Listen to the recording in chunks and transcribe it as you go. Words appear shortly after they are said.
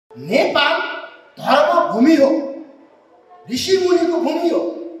नेपाल धर्म भूमि हो, ऋषि मुनिको भूमि हो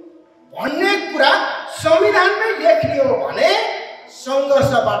भन्ने कुरा संविधानमै लेखिने हो भने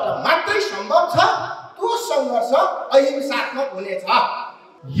संघर्षबाट मात्रै सम्भव छ। त्यो संघर्ष अहिंसात्मक हुनेछ।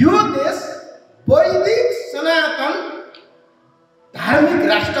 यो देश वैदिक सनातन धार्मिक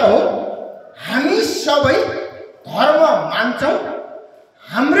राष्ट्र हो। हामी सबै धर्म मान्छौं।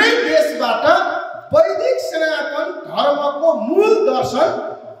 हाम्रै देशबाट वैदिक सनातन धर्मको मूल दर्शन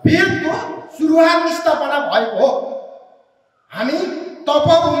वेदको सुरुवात स्थापना भएको हो। हामी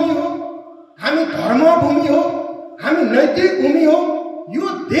तपभूमि हो, हामी धर्मभूमि हो, हामी नैतिक भूमि हो। यो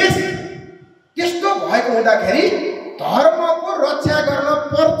देश त्यस्तो भएको हुँदाखेरि धर्मको रक्षा गर्न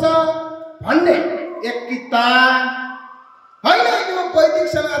पर्छ भन्ने एक किता होइन। यो वैदिक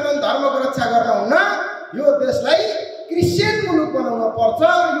सनातन धर्मको रक्षा गर्न हुन यो देशलाई क्रिस्चियन मुलुक बनाउन पर्छ,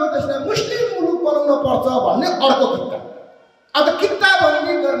 यो देशलाई मुस्लिम मुलुक बनाउन पर्छ भन्ने अर्को किता। अब किता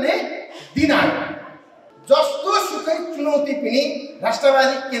बन्दी गर्ने दिन आयो। जस्तो सुकै चुनौती पनि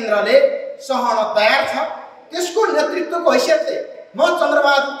राष्ट्रवादी केन्द्रले सहन तयार छ। त्यसको नेतृत्वको हैसियतले म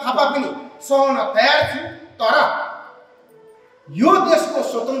चन्द्रबहादुर थापा पनि सहन तयार छु। तर यो देशको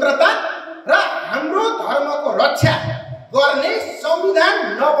स्वतन्त्रता र हाम्रो धर्मको रक्षा गर्ने संविधान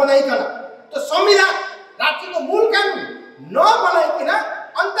नबनाइकन, त्यो संविधान राज्यको मूल कानुन नबनाइकन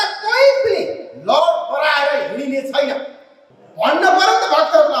अन्त कोही पनि लड बढाएर हिँडिने छैन भन्न पर्यो त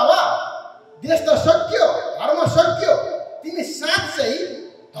भक्तहरूलाई। अब देश त सकियो, धर्म सकियो। तिमी साँच्चै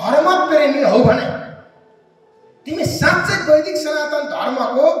धर्म प्रेमी हौ भने, तिमी साँच्चै वैदिक सनातन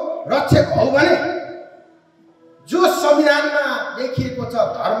धर्मको रक्षक हौ भने, जो संविधानमा लेखिएको छ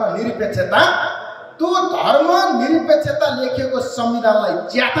धर्म निरपेक्षता, त्यो धर्म निरपेक्षता लेखिएको संविधानलाई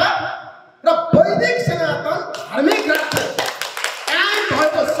च्याता र वैदिक सनातन धार्मिक राष्ट्र कायम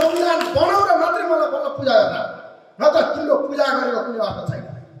भएको संविधान बनाउन मात्रै मलाई बल्ल पूजा गर्न, न त तिम्रो पूजा गरेको कुनै अर्थ छैन।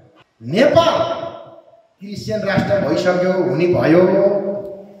 नेपाल क्रिस्चियन राष्ट्र भइसक्यो, हुने भयो।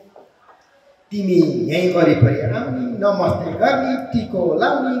 तिमी यहीँ वरिपरि आउने, नमस्ते गर्ने, टिको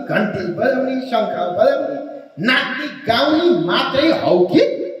लाउने, घन्टी बजाउने, शङ्ख बजाउने, नाच्ने गाउने मात्रै हौ कि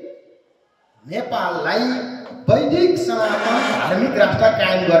नेपाललाई वैदिक सनातन धार्मिक राष्ट्र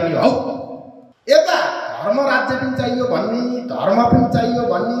कायम गर्ने हौ? यता धर्म राज्य पनि चाहियो भन्ने, धर्म पनि चाहियो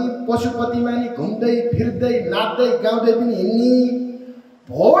भन्ने, पशुपतिमा नि घुम्दै फिर्दै नाच्दै गाउँदै पनि हिँड्ने,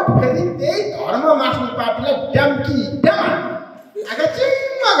 भोट फेरि त्यही धर्म मास्ने पार्टीलाई ड्याम्की ड्याम आँखा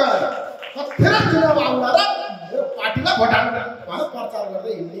चिम्म गरेर फेरि चुनाव आउला र मेरो पार्टीलाई भोट हाल्नु भनेर प्रचार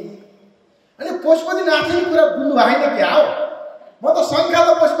गर्दै हिँड्ने। अनि पशुपति नाच्ने कुरा बुझ्नु भएन क्या हो? म त शङ्खा त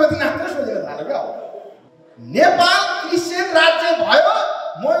पशुपति नाच्ने सोचेर थालेँ क्या हो। नेपाल क्रिस्चियन राज्य भयो,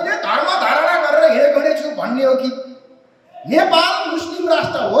 मैले धर्म धारणा गरेर हिँडेको छु भन्ने हो कि नेपाल मुस्लिम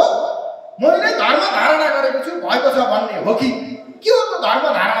राष्ट्र हो, मैले धर्म धारणा गरेको छु भएको छ भन्ने हो कि के हो त धर्म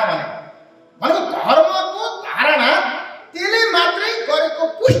धारणा भनेको? धर्मको धारणा त्यसले मात्रै गरेको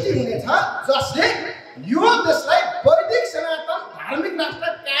पुष्टि हुनेछ जसले यो देशलाई वैदिक सनातन धार्मिक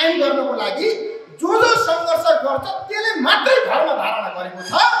राष्ट्र कायम गर्नको लागि जो सङ्घर्ष गर्छ त्यसले मात्रै धर्म धारणा गरेको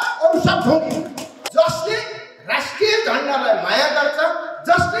छ। अरू सब ढोकी। जसले राष्ट्रिय झन्डालाई माया गर्छ,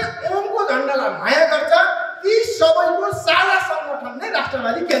 जसले ओमको झन्डालाई माया गर्छ, ती सबैको साझा सङ्गठन नै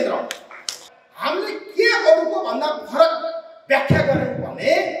राष्ट्रवादी केन्द्र हो। हामीले के अरूको भन्दा फरक व्याख्या गर्यौँ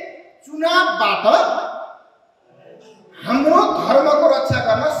भने चुनावबाट हाम्रो धर्मको रक्षा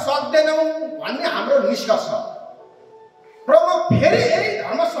गर्न सक्दैनौँ भन्ने हाम्रो निष्कर्ष हो। र म फेरि यही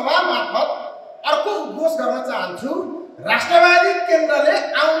धर्मसभा मार्फत अर्को उद्घोष गर्न चाहन्छु। राष्ट्रवादी केन्द्रले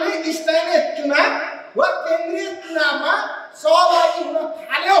आउने स्थानीय चुनाव वा केन्द्रीय चुनावमा सहभागी हुन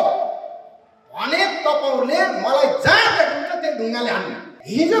थाल्यो भने तपाईँहरूले मलाई जहाँ देख्नुहुन्छ त्यो ढुङ्गाले हान्नु।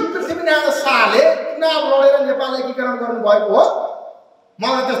 हिजो पृथ्वीनारायण शाहले चुनाव लडेर नेपाल एकीकरण गर्नुभएको हो?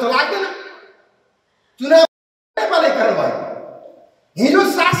 मलाई त्यस्तो लाग्दैन। चुनाव नेपाल एकीकरण भयो। हिजो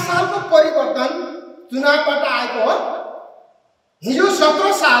 7 सालको परिवर्तन चुनावबाट आएको हो। हिजो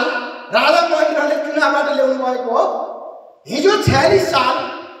 17 साल राजा महेन्द्रले चुनावबाट ल्याउनु भएको हो। हिजो 46 साल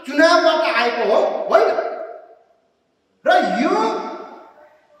चुनावबाट आएको हो, होइन? र यो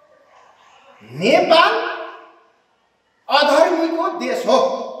नेपाल अधर्मीको देश हो।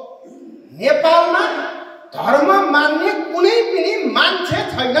 नेपालमा धर्म मान्ने कुनै पनि मान्छे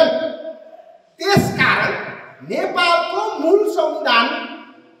छैनन्। त्यसकारण नेपालको मूल संविधान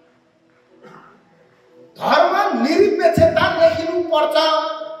धर्म निरपेक्षता लेखिनु पर्छ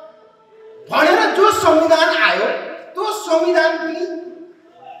भनेर जो संविधान आयो त्यो संविधान पनि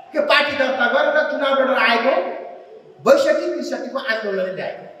के पार्टी दर्ता गरेर चुनाव लडेर आएको 62-63 को आन्दोलनले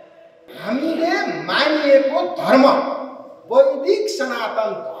ल्याएको। हामीले मानिएको धर्म वैदिक सनातन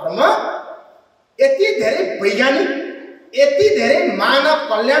धर्म यति धेरै वैज्ञानिक यति धेरै मानव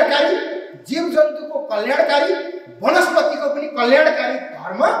कल्याणकारी, जीव जन्तुको कल्याणकारी, वनस्पतिको पनि कल्याणकारी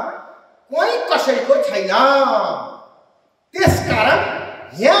धर्म कोही कसैको छैन। त्यसकारण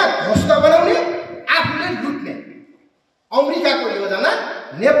यहाँ ध्वस्त बनाउने, आफूले लुट्ने अमेरिकाको योजना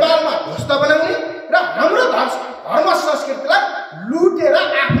नेपालमा ध्वस्त बनाउने र हाम्रो धर्म संस्कृतिलाई लुटेर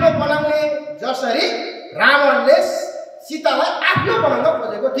आफ्नो बनाउने, जसरी रावणले सीतालाई आफ्नो बनाउन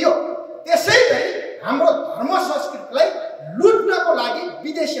खोजेको थियो, त्यसै गरी हाम्रो धर्म संस्कृतिलाई लुट्नको लागि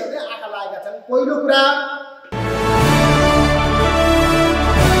विदेशीहरूले आँखा लागेका छन्। पहिलो कुरा,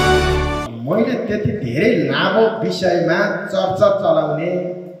 मैले त्यति धेरै लामो विषयमा चर्चा चलाउने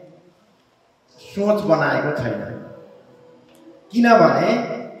सोच बनाएको छैन, किनभने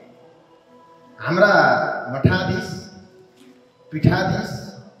हाम्रा मठाधीश, पीठाधीश,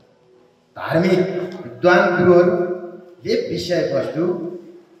 धार्मिक विद्वान गुरुहरूले विषयवस्तु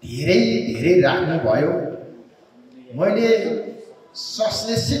धेरै धेरै राख्नुभयो। मैले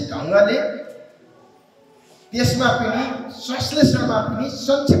संश्लेषित ढङ्गले त्यसमा पनि संश्लेषणमा पनि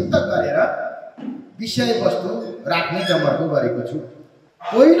संक्षिप्त गरेर विषयवस्तु राख्ने जमर्को गरेको छु।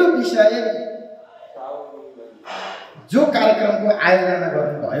 पहिलो विषय, जो कार्यक्रमको आयोजना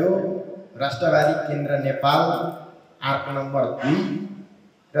गर्नुभयो राष्ट्रवादी केन्द्र नेपाल आर्क नम्बर 2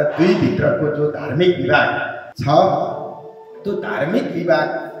 र 2 भित्रको जो धार्मिक विभाग छ, त्यो धार्मिक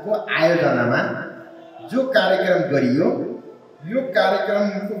विभागको आयोजनामा जो कार्यक्रम गरियो, यो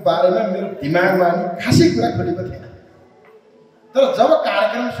कार्यक्रमको बारेमा मेरो दिमागमा नि खासै कुरा खोलेको थिएन। तर जब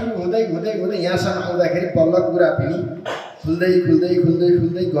कार्यक्रम सुरु हुँदै हुँदै हुँदै यहाँसम्म आउँदाखेरि बल्ल कुरा पनि खुल्दै खुल्दै खुल्दै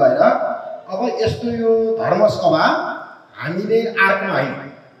खुल्दै गएर अब यस्तो यो धर्मसभा हामीले आर्कमा होइन,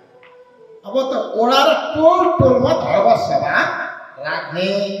 अब त ओडा र टोल टोलमा धर्मसभा राख्ने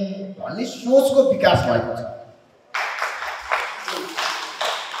भन्ने सोचको विकास भएको छ।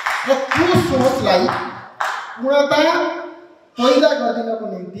 र त्यो सोचलाई पूर्णता पैदा गरिदिनको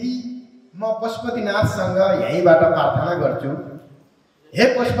निम्ति म पशुपतिनाथसँग यहीँबाट प्रार्थना गर्छु। हे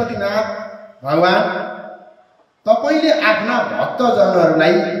पशुपतिनाथ भगवान, तपाईले आफ्ना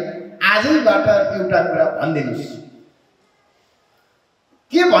भक्तजनहरूलाई आजैबाट एउटा कुरा भनिदिनुहोस्।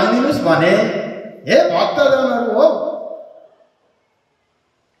 के भनिदिनुहोस् भने, हे भक्तजनहरू हो,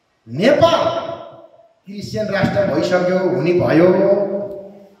 नेपाल क्रिस्चियन राष्ट्र भइसक्यो, हुने भयो,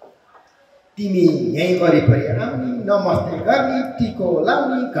 तिमी यहीँ वरिपरि आउने, नमस्ते गर्ने, टिको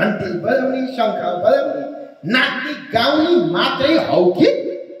लाउने, घन्टी बजाउने, शङ्ख बजाउने, नाच्ने गाउने मात्रै हौ कि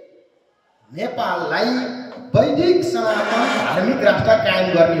नेपाललाई वैदिक सनातन धार्मिक राष्ट्र कायम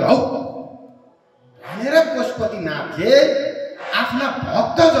गर्ने हौ भनेर पशुपतिनाथले आफ्ना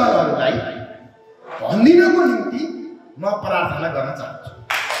भक्तजनहरूलाई भनिदिनको निम्ति म प्रार्थना गर्न चाहन्छु।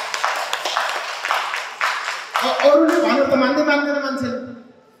 अरूले भनेर त मान्दैन मान्छेले,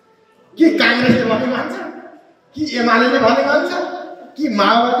 कि काङ्ग्रेसले भने मान्छ, कि एमाले भने मान्छ, कि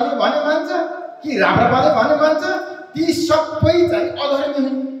माओवादीले भने मान्छ, कि राप्रपाले भने मान्छ, ती सबै चाहिँ अधर्मी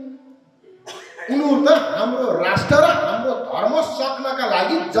हुन्। उनीहरू त हाम्रो राष्ट्र र हाम्रो धर्म सक्नका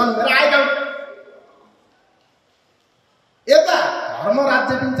लागि जन्मेर आएका हुन्। यता धर्म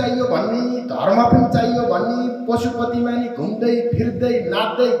राज्य पनि चाहियो भन्ने, धर्म पनि चाहियो भन्ने, पशुपतिमा नि घुम्दै फिर्दै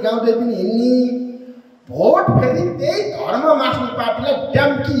नाच्दै गाउँदै पनि हिँड्ने, भोट फेरि त्यही धर्म मास्ने पार्टीलाई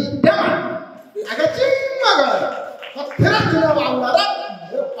ड्याम्की ड्याम आँखा चिम्म गरेर फेरि चुनाव आउला र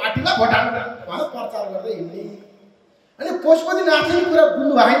मेरो पार्टीलाई भोट हाल्नु भनेर प्रचार गर्दै हिँड्ने। अनि पशुपतिनाथले कुरा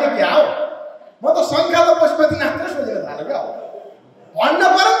बुझ्नु भएन क्या हो, म त शङ्का त पशुपतिनाथले सोचेर थालेँ क्या हो। भन्न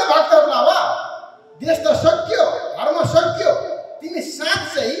पर्यो नि त भक्तहरूलाई, अब देश त सकियो, धर्म सकियो, तिमी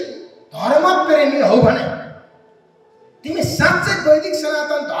साँच्चै धर्म प्रेमी हौ भने, तिमी साँच्चै वैदिक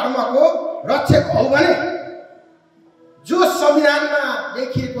सनातन धर्मको रक्षक हौ भने, जो संविधानमा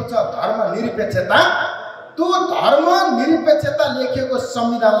लेखिएको छ धर्म निरपेक्षता, त्यो धर्म निरपेक्षता लेखिएको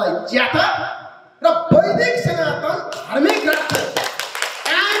संविधानलाई च्याता र वैदिक सनातन धार्मिक राष्ट्र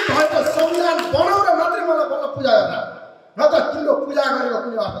कायम भएको संविधान बनाउन मात्रै मलाई बल्ल पूजा गर्न, नत्र तिम्रो पूजा गरेको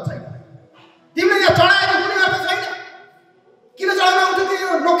कुनै अर्थ छैन, तिमीले यहाँ चढाएको कुनै अर्थ छैन। किन चढाउन आउँछ कि यो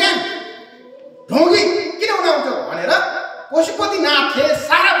लोक्याङ ढोङ्गी किन हुन आउँछ भनेर पशुपतिनाथले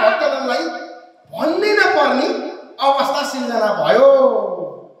सारा भक्तजनलाई भन्नै नपर्ने अवस्था सिर्जना भयो।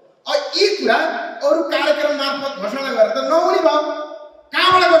 यी कुरा अरू कार्यक्रम मार्फत घोषणा गरेर त नहुने भयो।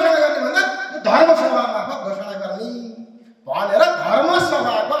 कहाँबाट घोषणा गर्ने भन्दा धर्मसभा मार्फत घोषणा गर्ने भनेर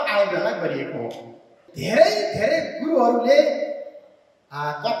धर्मसभाको आयोजना गरिएको हो। धेरै धेरै गुरुहरूले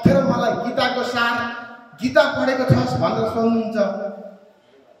कथेर मलाई गीताको सार, गीता पढेको छस् भनेर सोध्नुहुन्छ,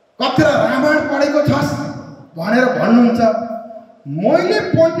 कथेर रामायण पढेको छस् भनेर भन्नुहुन्छ। मैले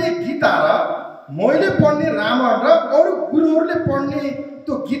पढ्ने गीता र मैले पढ्ने रामायण र अरू गुरुहरूले पढ्ने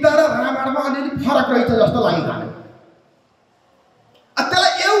त्यो गीता र रामायणमा अलिअलि फरक रहेछ जस्तो लाग्न थाल्यो।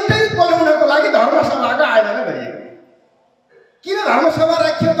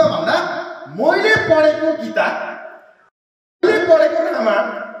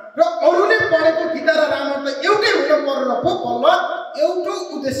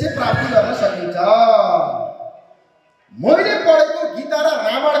 उद्देश्य प्राप्ति गर्न सकिन्छ। मैले पढेको गीता र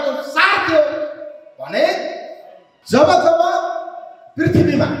रामायणको सार के हो भने जब जब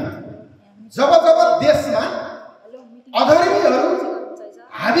पृथ्वीमा जब जब देशमा अधर्मीहरू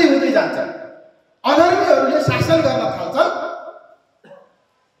हावी हुँदै जान्छन्, अधर्मीहरूले शासन गर्न थाल्छन्,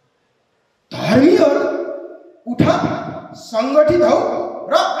 धर्मीहरू उठ संगठित हौ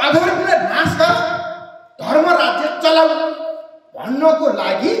र अधर्मीलाई नाश गर, धर्म राज्य चलाऊ भन्नको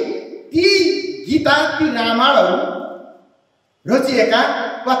लागि ती गीता ती रामायणहरू रचिएका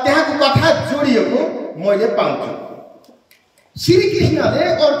वा त्यहाँको कथा जोडिएको मैले पाउँछु। श्रीकृष्णले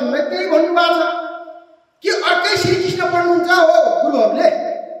अर्जुनलाई त्यही भन्नुभएको छ कि अर्कै श्रीकृष्ण पढ्नुहुन्छ हो गुरुहरूले,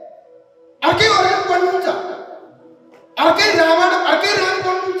 अर्कै अर्जुन पढ्नुहुन्छ, अर्कै रावण अर्कै राम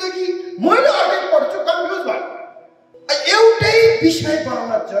पढ्नुहुन्छ कि मैले अर्कै पढ्छु, कन्फ्युज भयो। एउटै विषय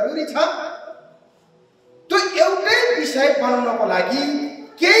बनाउन जरुरी छ। त्यो एउटै विषय बनाउनको लागि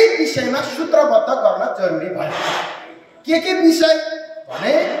केही विषयमा सूत्रबद्ध गर्न जरुरी भयो। के विषय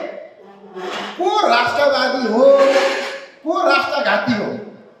भने को राष्ट्रवादी हो, को राष्ट्रघाती हो।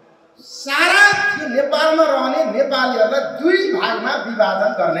 सारा नेपालमा रहने नेपालीहरूलाई दुई भागमा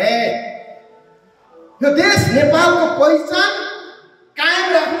विभाजन गर्ने, यो देश नेपालको पहिचान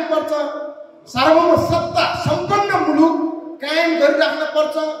कायम राख्नुपर्छ, सार्वभौम सत्ता सम्पन्न मुलुक कायम गरिराख्न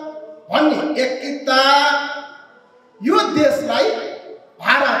पर्छ भन्ने एकता यो देशलाई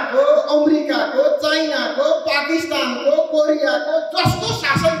भारतको, अमेरिकाको, चाइनाको, पाकिस्तानको, कोरियाको जस्तो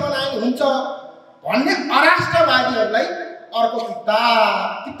शासन बनाए हुन्छ भन्ने अराष्ट्रवादीहरूलाई अर्को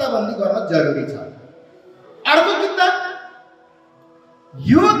किताबन्दी गर्न जरुरी छ। अर्को किता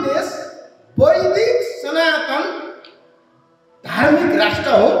यो देश वैदिक सनातन धार्मिक राष्ट्र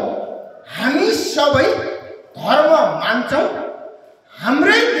हो, हामी सबै धर्म मान्छौँ।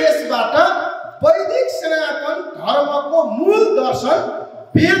 हाम्रै देशबाट वैदिक सनातन धर्मको मूल दर्शन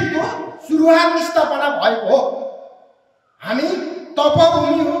वेदको सुरुवात स्थापना भएको हो। हामी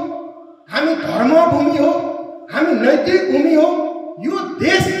तपभूमि हो, हामी धर्मभूमि हो, हामी नैतिक भूमि हो। यो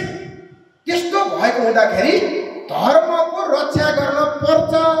देश त्यस्तो भएको हुँदाखेरि धर्मको रक्षा गर्न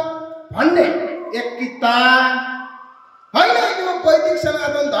पर्छ भन्ने एक किता होइन। यो वैदिक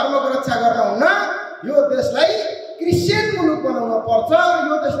सनातन धर्मको रक्षा गर्न हुन यो देशलाई क्रिस्चियन मुलुक बनाउन पर्छ,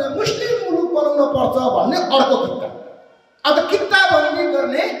 यो देशलाई मुस्लिम मुलुक बनाउन पर्छ भन्ने अर्को किता। अब किताबन्दी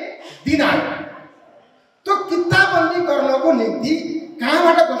गर्ने दिन आयो। त्यो किताबन्दी गर्नको निम्ति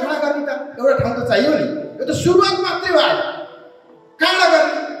कहाँबाट घोषणा गर्ने त? एउटा ठाउँ त चाहियो नि। यो त सुरुवात मात्रै भयो। कहाँबाट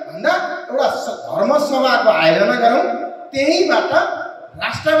गर्ने भन्दा एउटा धर्मसभाको आयोजना गरौँ, त्यहीबाट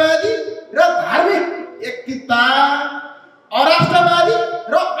राष्ट्रवादी र धार्मिक एक किता, अराष्ट्रवादी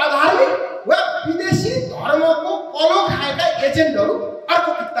र अधार्मिक वा विदेशी धर्मको कलो खाएका एजेन्टहरू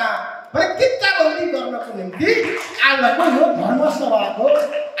अर्को किता भने किताबन्दी गर्नको निम्ति आजको यो धर्मसभाको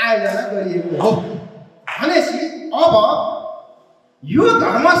आयोजना गरिएको हो। भनेपछि अब यो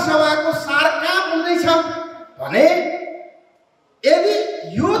धर्मसभाको सार कहाँ पुग्दैछ भने यदि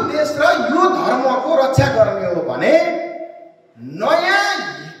यो देश र यो धर्मको रक्षा गर्ने हो भने नयाँ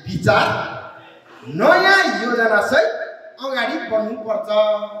विचार, नयाँ योजनासहित अगाडि बढ्नुपर्छ।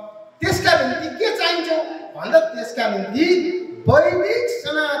 त्यसका निम्ति के चाहिन्छ भन्दा त्यसका निम्ति वैदिक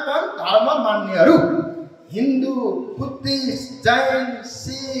सनातन धर्म मान्नेहरू हिन्दू, बुद्धिस्ट, जैन,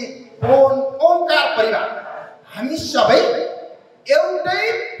 सिख, ओमकार परिवार हामी सबै एउटै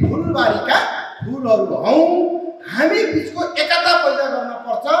फुलबारीका फुलहरू हौँ। हामी बिचको एकता पैदा गर्न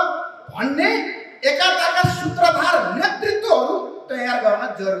पर्छ भन्ने एकताका सूत्रधार नेतृत्वहरू तयार गर्न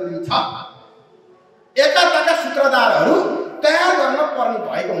जरुरी छ। एकताका सूत्रधारहरू तयार गर्न पर्ने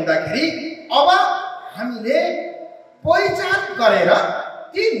भएको हुँदाखेरि अब हामीले पहिचान गरेर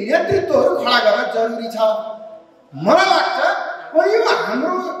ती नेतृत्वहरू खडा गर्न जरुरी छ। मलाई लाग्छ कयौँ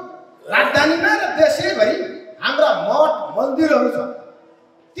हाम्रो राजधानीमा र देशैभरि हाम्रा मठ मन्दिरहरू छ।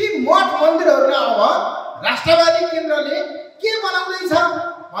 ती मठ मन्दिरहरूलाई अब राष्ट्रवादी केन्द्रले के बनाउँदैछ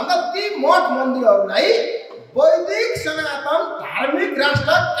भन्दा ती मठ मन्दिरहरूलाई वैदिक सनातन धार्मिक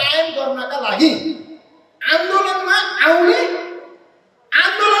राष्ट्र कायम गर्नका लागि आन्दोलनमा आउने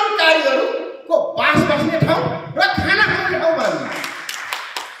आन्दोलनकारीहरूको बास बस्ने ठाउँ र खाना खाने ठाउँ बनाउने।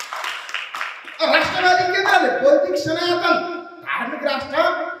 राष्ट्रवादी केन्द्रले वैदिक सनातन धार्मिक राष्ट्र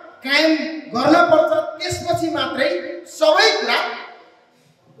कायम गर्न पर्छ, त्यसपछि मात्रै सबै कुरा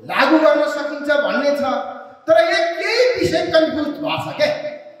लागू गर्न सकिन्छ भन्ने छ। तर यहाँ केही विषय कन्फ्युज भएको छ।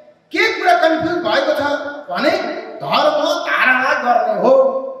 के कुरा कन्फ्युज भएको छ भने धर्म धारणा गर्ने हो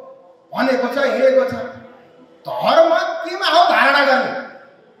भनेको छ, हिँडेको छ। धर्म केमा हो धारणा गर्ने?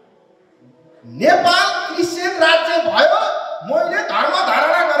 नेपाल क्रिस्चियन राज्य भयो, मैले धर्म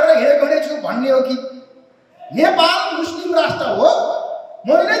धारणा गरेर हिँडेको नै छु भन्ने हो कि नेपाल मुस्लिम राष्ट्र हो,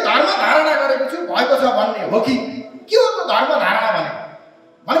 मैले हो कि के हो त धर्म धारणा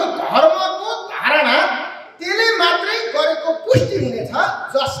भनेको धर्मको धारणा त्यसले मात्रै गरेको पुष्टि हुनेछ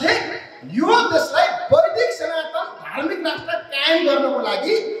जसले यो देशलाई वैदिक सनातन धार्मिक राष्ट्र कायम गर्नको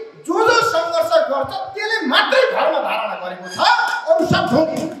लागि जो सङ्घर्ष गर्छ त्यसले मात्रै धर्म धारणा गरेको छ। अरू सब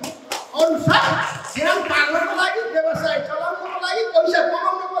ढोकी, अरू सब ज्यान पाल्नको लागि, व्यवसाय चलाउनको लागि, पैसा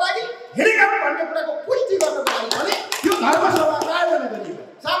कमाउनको लागि हिँडेका भन्ने कुराको पुष्टि गर्नको लागि भने यो धर्म सभाको आयोजना गरिएको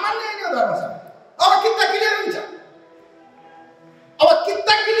सामान्य नै हो। धर्म सभा अब किता क्लियर हुन्छ। अब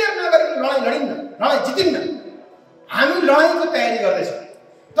किता क्लियर नगरिकन लडाइँ लडिन्न, लडाइँ जितिन्न। हामी लडाइँको तयारी गर्दैछौँ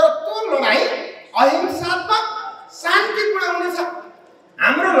तर त्यो लडाइँ अहिंसात्मक शान्तिपूर्ण हुनेछ।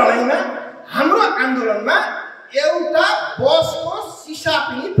 हाम्रो लडाइँमा, हाम्रो आन्दोलनमा एउटा बसको सिसा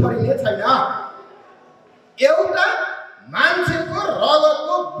पनि फरिने छैन, एउटा मान्छेको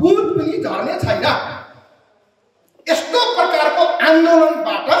रगतको बुँद पनि झर्ने छैन। यस्तो प्रकारको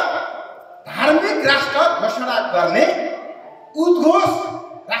आन्दोलनबाट धार्मिक राष्ट्र घोषणा गर्ने उद्घोष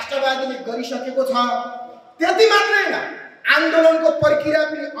राष्ट्रवादीले गरिसकेको छ। त्यति मात्रै होइन, आन्दोलनको प्रक्रिया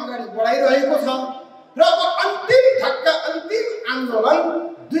पनि अगाडि बढाइरहेको छ र अब अन्तिम धक्का, अन्तिम आन्दोलन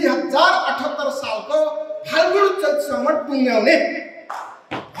 2078 सालको फाल्गुन चैतसम्म टुङ्ग्याउने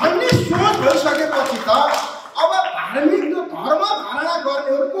भन्ने सोच भइसकेपछि त अब धार्मिक जो धर्म धारणा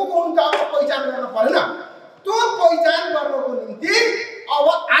गर्नेहरू को हुन्छ अब पहिचान गर्न परेन। त्यो पहिचान गर्नको निम्ति अब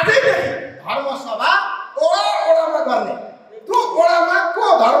आजैदेखि धर्म सभा ओडा ओडामा गर्ने, त्यो ओडामा को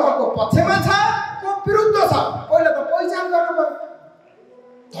धर्मको पक्षमा छ, को विरुद्ध छ, पहिला त पहिचान गर्नु पर्यो।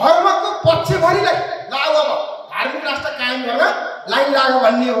 धर्मको पक्षभरिलाई लाग, अब धार्मिक राष्ट्र कायम गर्न लाइन लाग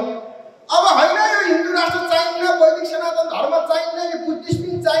भन्ने हो। अब होइन यो हिन्दू राष्ट्र चाहिन्न, वैदिक सनातन धर्म चाहिन्न, यो बुद्धिस्ट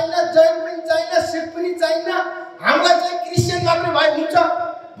पनि चाहिन्न, जैन पनि चाहिन्न, सिख पनि चाहिन्न, हामीलाई चाहिँ क्रिस्चियन मात्रै भए हुन्छ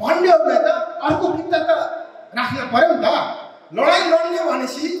भन्ने हो भने त अर्को किता त राख्न पर्यो नि त। लडाइँ लड्ने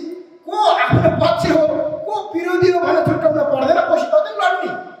भनेपछि को आफ्नो पक्ष हो, को विरोधी हो भनेर छुट्याउन पर्दैन, कोसिस गर्दै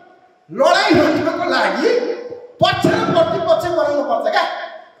लड्ने। लडाइँ लड्नको लागि पक्ष र प्रतिपक्ष बनाउनु पर्छ क्या।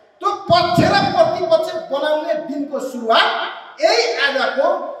 त्यो पक्ष र प्रतिपक्ष बनाउने दिनको सुरुवात यही आजको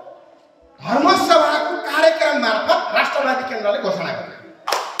धर्मसभाको कार्यक्रम मार्फत राष्ट्रवादी केन्द्रले घोषणा गर्यो।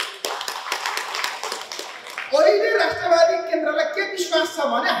 अहिले राष्ट्रवादी केन्द्रलाई के विश्वास छ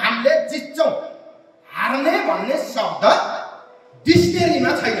भने हामीले जित्छौँ, हार्ने भन्ने शब्द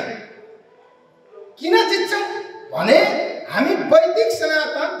डिक्सनेरीमा छैन। किन जित्छौँ भने हामी वैदिक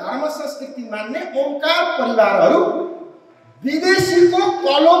सनातन धर्म संस्कृति मान्ने ओमकार परिवारहरू विदेशीको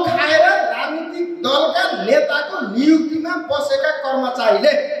कलो खाएर राजनीतिक दलका नेताको नियुक्तिमा बसेका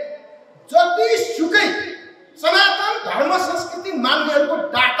कर्मचारीले जतिसुकै सनातन धर्म संस्कृति मान्नेहरूको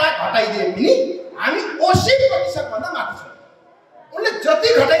डाटा घटाइदिए पनि हामी 80% भन्दा माथि छौँ। उनले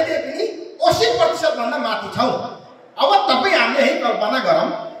जति घटाइदिए पनि 80% भन्दा माथि छौँ। अब तपाईँ हामीले यही कल्पना गरौँ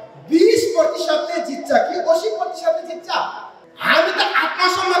 20% ले जित्छ कि 80% ले जित्छ। हामी त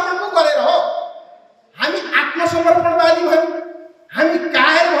आत्मसमर्पण पो गरेर हो, हामी आत्मसमर्पणवादी भयौँ, हामी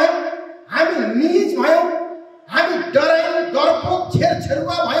कायर भयौँ, हामी नीच भयौँ, हामी डराइ डरपोक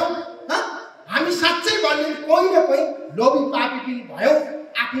छेरछेरुवा भयौँ, हामी साँच्चै भन्ने कोही न कोही लोभी पापी पनि भयौँ,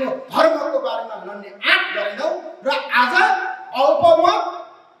 आफ्नो धर्मको बारेमा लड्ने आँट गरेनौँ र आज अल्पमत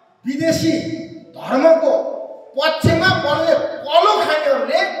विदेशी धर्मको पक्षमा बढ्ने कलो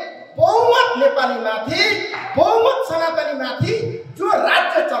खानेहरूले बहुमत नेपालीमाथि, बहुमत सनातनीमाथि जो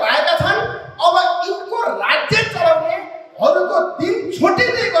राज्य चलाएका छन्, अब यिनको राज्य चलाउनेहरूको दिन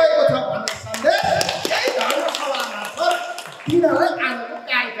छुटिँदै गएको छ भन्ने सन्देश यही धर्मसभा मार्फत तिनीहरूलाई आजको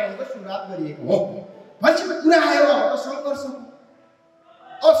कार्यक्रमको सुरुवात गरिएको हो। भनेपछि कुरा आयो अब त सङ्घर्षको।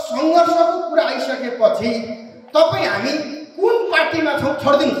 अब सङ्घर्षको कुरा आइसकेपछि तपाईँ हामी कुन पार्टीमा छौँ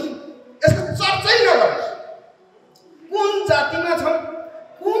छोडिदिनुहोस्, यसको चर्चै नगर्नुहोस्। कुन जातिमा छौँ,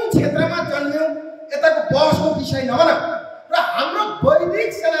 कुन क्षेत्रमा जन्म्यौँ, यताको बहसको विषय नभन र हाम्रो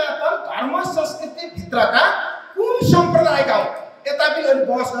वैदिक सनातन धर्म संस्कृति भित्रका कुन सम्प्रदायका हौँ यता पनि अहिले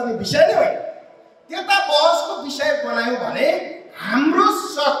बहस गर्ने विषय नै होइन। त्यता बहसको विषय बनायौँ भने हाम्रो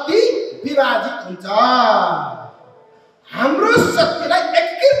शक्ति विभाजित हुन्छ। हाम्रो शक्तिलाई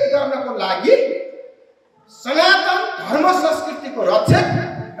एकीकृत गर्नको लागि सनातन धर्म संस्कृतिको रक्षक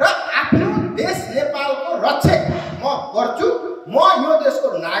र आफ्नो देश नेपालको रक्षक म गर्छु। म यो देशको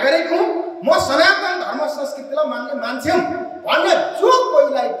नागरिक हुँ, म सनातन धर्म संस्कृतिलाई मान्ने मान्छे हुँ भन्ने जो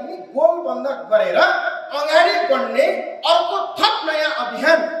कोहीलाई पनि गोलबन्द गरेर अगाडि बढ्ने अर्को थप नयाँ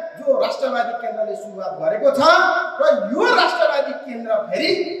अभियान जो राष्ट्रवादी केन्द्रले सुरुवात गरेको छ र यो राष्ट्रवादी केन्द्र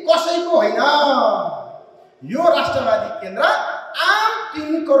फेरि कसैको होइन। यो राष्ट्रवादी केन्द्र आम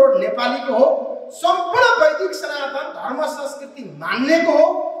 3 करोड नेपालीको हो, सम्पूर्ण वैदिक सनातन धर्म संस्कृति मान्नेको हो,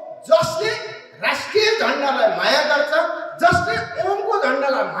 जसले राष्ट्रिय झण्डालाई माया गर्छ, जसले ओमको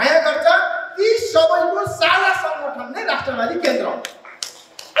झण्डालाई माया गर्छ, ती सबैको राष्ट्रवादी केन्द्र हो।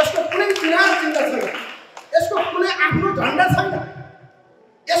 यसको कुनै चुनाव चिन्ह छैन, यसको कुनै आफ्नो झन्डा छैन।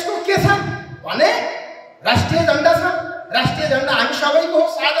 यसको के छ भने राष्ट्रिय झन्डा छ। राष्ट्रिय झन्डा हामी सबैको हो,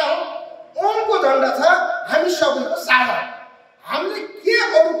 साझा हो। ओमको झन्डा छ, हामी सबैको साझा हो। हामीले के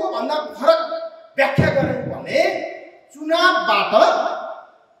अरूको भन्दा फरक व्याख्या गर्यौं भने चुनावबाट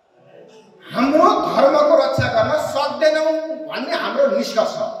हाम्रो धर्मको रक्षा गर्न सक्दैनौँ भन्ने हाम्रो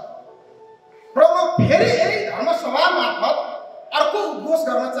निष्कर्ष हो। र म फेरि यही धर्मसभा मार्फत अर्को उद्घोष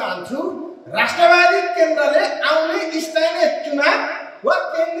गर्न चाहन्छु। राष्ट्रवादी केन्द्रले आउने स्थानीय चुनाव वा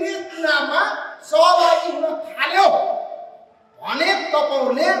केन्द्रीय चुनावमा सहभागी हुन थाल्यो भने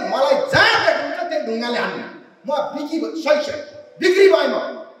तपाईहरुले मलाई जहाँ देख्नुहुन्छ त्यही ढुङ्गाले हान्नु। म बिक्री भएँ,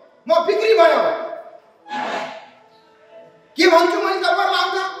 म बिक्री भएँ। के भन्छु मैले तपाईहरुलाई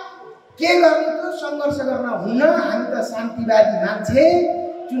आउँछ के गर्ने त संघर्ष गर्न हुन्न। हामी त शान्तिवादी मान्छे,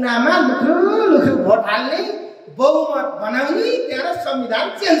 चुनावमा लुख्रु भोट हाल्ने, बहुमत बनाउने, त्यहाँ संविधान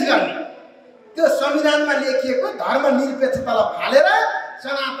चेन्ज गर्ने। त्यो संविधानमा लेखिएको धर्मनिरपेक्षतालाई फालेर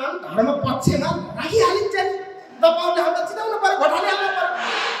सनातन धर्म पक्षमा राखिहालिन्छ नि। तपाईहरुले हामीलाई चिताउनु पर्यो, भोट हाल्नु पर्यो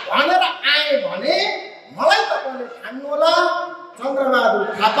भनेर आए भने मलाई तपाईले ठान्नु होला चन्द्रबहादुर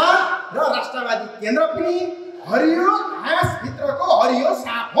थापा र राष्ट्रवादी केन्द्र पनि हरियो घाँस भित्रको हरियो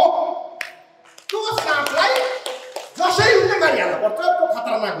साँप हो। त्यो साँपलाई जसरी हुन्छ मारिहाल्नु पर्छ। त्यो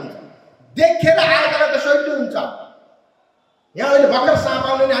खतरनाक हुन्छ। देखेर आएकोलाई त सहिलो हुन्छ। यहाँ अहिले भर्खर साँप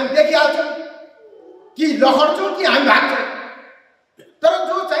आउने नि हामी देखिहाल्छौँ कि लखड्छौँ कि हामी भाग्छौँ। तर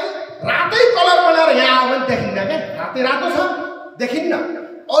जो चाहिँ रातै कलर बनाएर यहाँ आयो भने देखिन्न क्या, रातै रातो छ देखिन्न।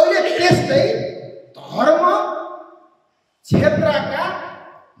 अहिले त्यस्तै धर्म क्षेत्रका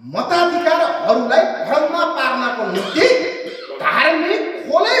मताधिकारहरूलाई भ्रममा पार्नको निम्ति धार्मिक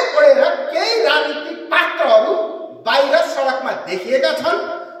खोलै ओढेर केही राजनीतिक पात्रहरू बाहिर सडकमा देखिएका छन्।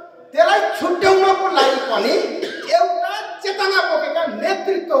 त्यसलाई छुट्याउनको लागि पनि एउटा चेतना बोकेका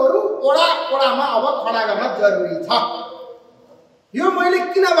नेतृत्वहरू ओडा ओडामा अब खडा गर्न जरुरी छ। यो मैले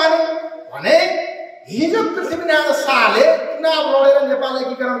किन भने हिजो पृथ्वीनारायण शाहले चुनाव लडेर नेपाल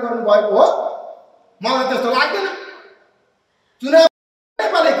एकीकरण गर्नुभएको हो? मलाई त्यस्तो लाग्दैन। चुनाव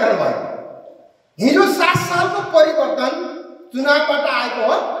नेपाल एकीकरण भयो। हिजो 7 सालको परिवर्तन चुनावबाट आएको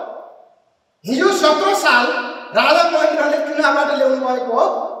हो। हिजो 17 साल राजा महेन्द्रले चुनावबाट ल्याउनु भएको हो।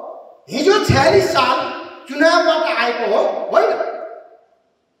 हिजो 46 साल चुनावबाट आएको हो होइन?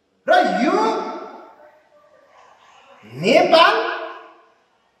 र यो नेपाल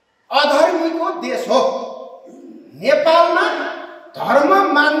अधर्मीको देश हो। नेपालमा धर्म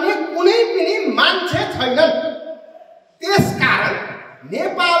मान्ने कुनै पनि मान्छे छैनन्। त्यसकारण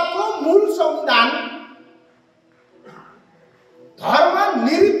नेपालको मूल संविधान धर्म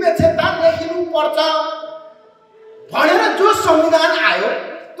निरपेक्षता लेखिनु पर्छ भनेर जो संविधान आयो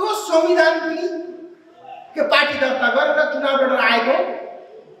त्यो संविधान पनि के पार्टी दर्ता गरेर चुनाव लडेर आएको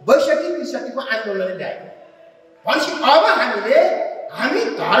 62-63 को आन्दोलनले ल्याएको। भनेपछि अब हामी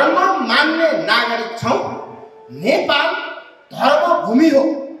धर्म मान्ने नागरिक छौं। नेपाल धर्म भूमि हो,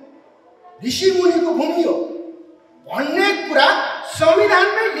 ऋषि मुनिको भूमि हो भन्ने कुरा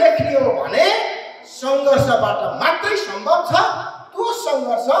संविधानमै लेखिने हो भने संघर्षबाट मात्रै सम्भव छ। त्यो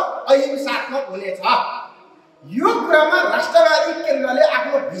संघर्ष अहिंसात्मक हुनेछ। यो कुरामा राष्ट्रवादी केन्द्रले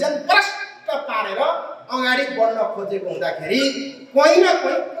आफ्नो भिजन प्रष्ट पारेर अगाडि बढ्न खोजेको हुँदाखेरि कुनै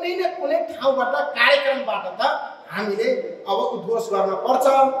न कुनै ठाउँबाट कार्यक्रमबाट त हामीले अब उद्घोष गर्न पर्छ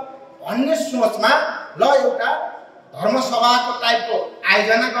भन्ने सोचमा ल एउटा धर्मसभाको टाइपको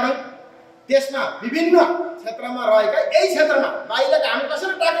आयोजना गरौँ। त्यसमा विभिन्न क्षेत्रमा रहेका, यही क्षेत्रमा बाहिरका हामी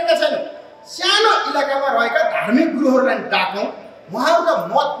कसरी डाकेका छैनौँ, सानो इलाकामा रहेका धार्मिक गुरुहरूलाई डाकौँ, उहाँहरूको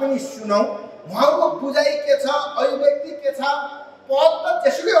मत पनि सुनौँ, उहाँहरूको बुझाइ के छ, अभिव्यक्ति के छ। पद त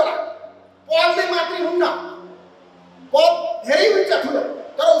त्यसुकै होला, पदले मात्रै हुन्न, पद धेरै हुन्छ ठुलो,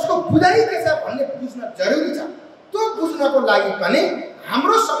 तर उसको बुझाइ के छ भन्ने बुझ्न जरुरी छ। त्यो बुझ्नको लागि पनि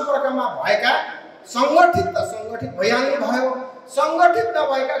हाम्रो सम्पर्कमा भएका सङ्गठित भइहाल्नु भयो, सङ्गठित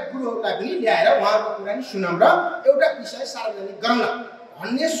नभएका गुरुहरूलाई पनि ल्याएर उहाँहरूको कुरा नि सुनौँ र एउटा विषय सार्वजनिक गरौँ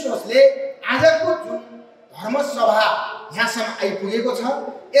भन्ने सोचले आजको जुन धर्मसभा यहाँसम्म आइपुगेको छ,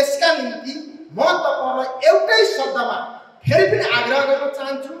 यसका निम्ति म तपाईहरुलाई एउटै शब्दमा फेरि पनि आग्रह गर्न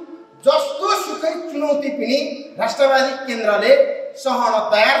चाहन्छु। जस्तो सुकै चुनौती पनि राष्ट्रवादी केन्द्रले सहन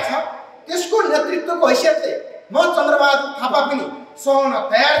तयार छ। त्यसको नेतृत्वको हैसियतले म चन्द्रबहादुर थापा पनि सहन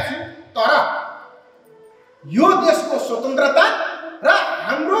तयार छु। तर यो देशको स्वतन्त्रता र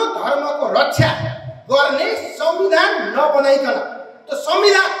हाम्रो धर्मको रक्षा गर्ने संविधान नबनाइकन, त्यो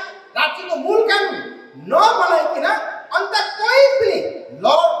संविधान राज्यको मूल कानुन नबनाइकन अन्त कोही पनि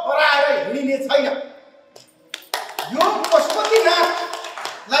लड बढाएर हिँडिने छैन। यो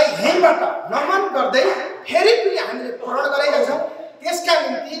पशुपतिनाथलाई यहीँबाट नमन गर्दै फेरि पनि हामीले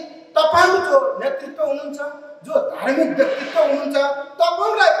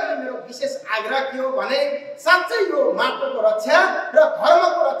के हो भने साँच्चै यो माटोको रक्षा र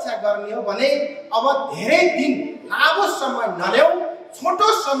धर्मको रक्षा गर्ने हो भने अब धेरै दिन लामो समय नल्याऊ, छोटो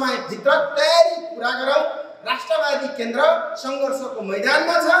समयभित्र तयारी पुरा गरौँ। राष्ट्रवादी केन्द्र सङ्घर्षको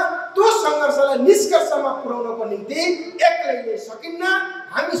मैदानमा छ। त्यो सङ्घर्षलाई निष्कर्षमा पुर्याउनको निम्ति एक्लैले सकिन्न।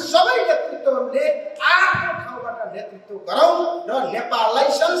 हामी सबै नेतृत्वहरूले आफ्नो ठाउँबाट नेतृत्व गरौँ र नेपाललाई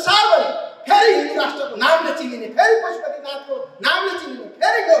संसारभरि फेरि हिन्दू राष्ट्रको नामले चिनिने, फेरि पशुपतिनाथको नामले चिनिने,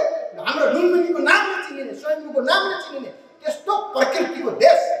 फेरि हाम्रो लुम्बिनीको नामले चिनिने, स्वयम्भूको नामले चिनिने त्यस्तो प्रकृतिको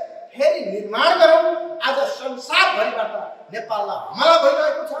देश फेरि निर्माण गरौँ। आज संसारभरिबाट नेपाललाई हमला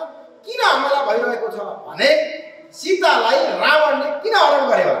भइरहेको छ। किन हमला भइरहेको छ भने सीतालाई रावणले किन हरण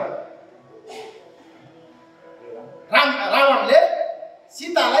गर्यो होला? रावणले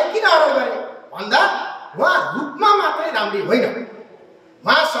सीतालाई किन हरण गर्यो भन्दा उहाँ रूपमा मात्रै राम्री होइन,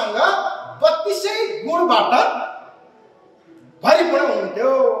 उहाँसँग 32 गुणबाट भरिपूर्ण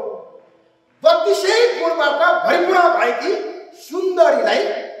हुनुहुन्थ्यो। 32 गुणबाट भरिपूर्ण भएकी सुन्दरीलाई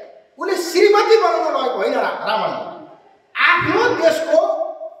उसले श्रीमती बनाउन लगेको होइन रावणले, आफ्नो देशको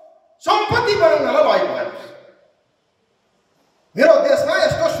सम्पत्ति बनाउनलाई लगेको भयो। मेरो देशमा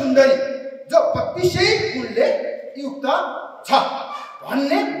यस्तो सुन्दरी जो 32 गुणले युक्त छ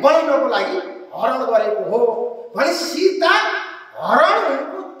भन्ने बनाउनको लागि हरण गरेको हो भने सीता हरण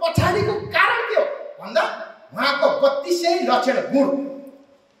हुनुको पछाडिको कारण के हो भन्दा उहाँको 32 लक्षण गुण।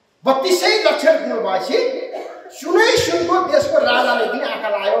 32 लक्षण गुण भएपछि सुनै सुनको देशको राजाले पनि आँखा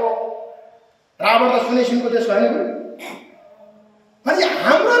लायो। रावण त सुनै सुनको देश होइन भने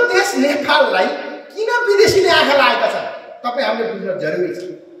हाम्रो देश नेपाललाई किन विदेशीले आँखा लागेका छन् तपाईँ हामीले बुझ्न जरुरी छ।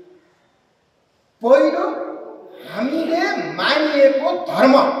 पहिलो, हामीले मानिएको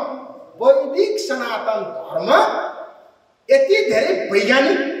धर्म वैदिक सनातन धर्म यति धेरै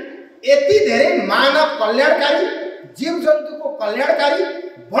वैज्ञानिक, यति धेरै मानव कल्याणकारी, जीव जन्तुको कल्याणकारी,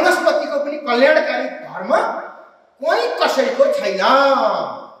 वनस्पतिको पनि कल्याणकारी धर्म कोही कसैको छैन।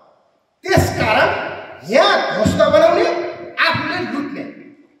 त्यसकारण यहाँ ध्वस्त बनाउने, आफूले लुट्ने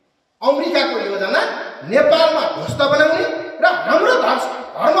अमेरिकाको योजना नेपालमा ध्वस्त बनाउने र हाम्रो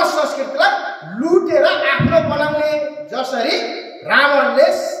धर्म संस्कृतिलाई लुटेर आफ्नो बनाउने, जसरी रावणले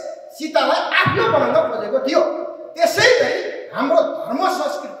सीतालाई आफ्नो बनाउन खोजेको थियो त्यसै गरी हाम्रो धर्म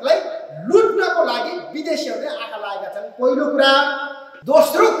संस्कृतिलाई लुट्नको लागि विदेशीहरूले आँखा लागेका छन्। पहिलो कुरा।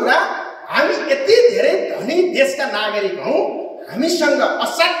 दोस्रो कुरा, हामी यति धेरै धनी देशका नागरिक हौँ, हामीसँग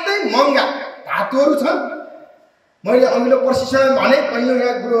असाध्यै महँगा धातुहरू छन्। मैले अघिल्लो प्रशिक्षण भने कैयौँ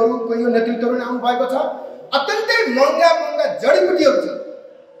यहाँ गुरुहरू, कैयौँ नेतृत्वहरू आउनु भएको छ। अत्यन्तै महँगा जडीबुटीहरू छन्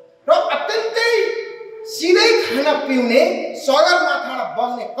र अत्यन्तै सिधै खान पिउने सगरमाथाबाट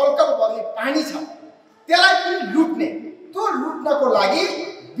बग्ने कलकल बग्ने पानी छ, त्यसलाई पनि लुट्ने। त्यो लुट्नको लागि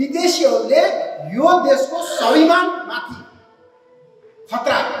विदेशीहरूले यो देशको स्वाभिमानमाथि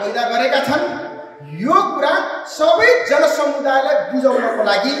खतरा पैदा गरेका छन्। यो कुरा सबै जनसमुदायलाई बुझाउनको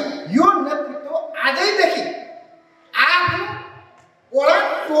लागि यो नेतृत्व आजैदेखि आफ्नो वडा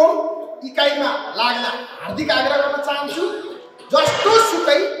टोल इकाइमा लाग्न हार्दिक आग्रह गर्न चाहन्छु। जस्तो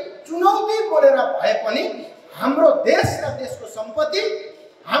सुकै चुनौती बोलेर भए पनि हाम्रो देश र देशको सम्पत्ति,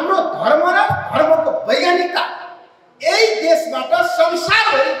 हाम्रो धर्म र धर्मको वैज्ञानिकता यही देशबाट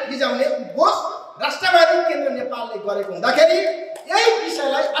संसारभरि फिजाउने उद्घोष राष्ट्रवादी केन्द्र नेपालले गरेको हुँदाखेरि यही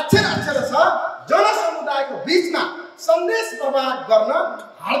विषयलाई अक्षरशः जनसमुदायको बीचमा सन्देश प्रवाह गर्न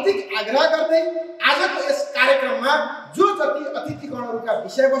हार्दिक आग्रह गर्दै आजको यस कार्यक्रममा जो जति अतिथिगणहरूका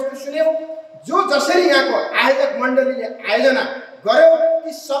विषयवस्तु सुन्यौं, जो जसरी यहाँको आयोजक मण्डलीले आयोजना गर्यो,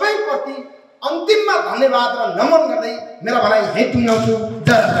 ती सबैप्रति अन्तिममा धन्यवाद र नमन गर्दै मेरो भनाइ यही टुङ्ग्याउँछु।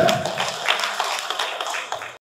 जय